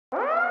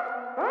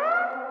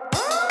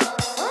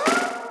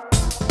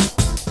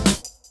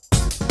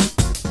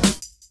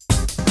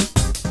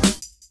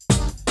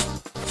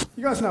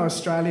You guys know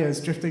Australia is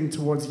drifting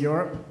towards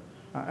Europe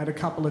at a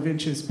couple of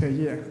inches per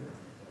year.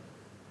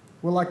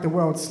 We're like the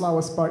world's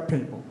slowest boat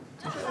people.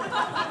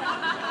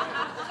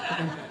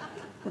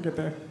 We'll get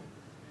there.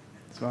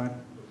 It's fine.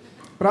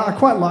 But I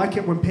quite like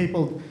it when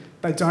people,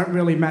 they don't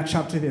really match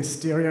up to their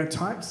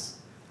stereotypes.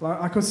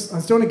 Like, I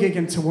was doing a gig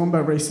in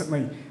Toowoomba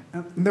recently,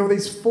 and there were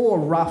these four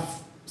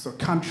rough, sort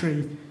of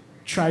country,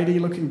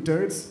 tradie-looking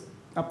dudes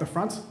up the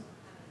front.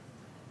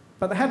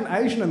 But they had an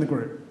Asian in the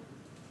group.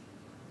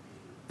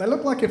 They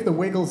looked like if the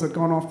Wiggles had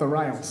gone off the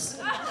rails.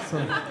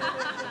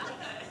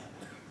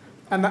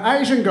 And the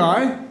Asian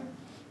guy,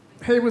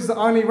 he was the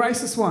only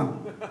racist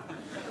one.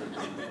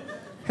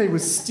 He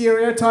was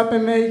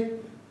stereotyping me.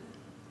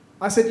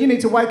 I said, "You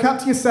need to wake up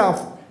to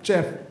yourself,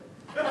 Jeff.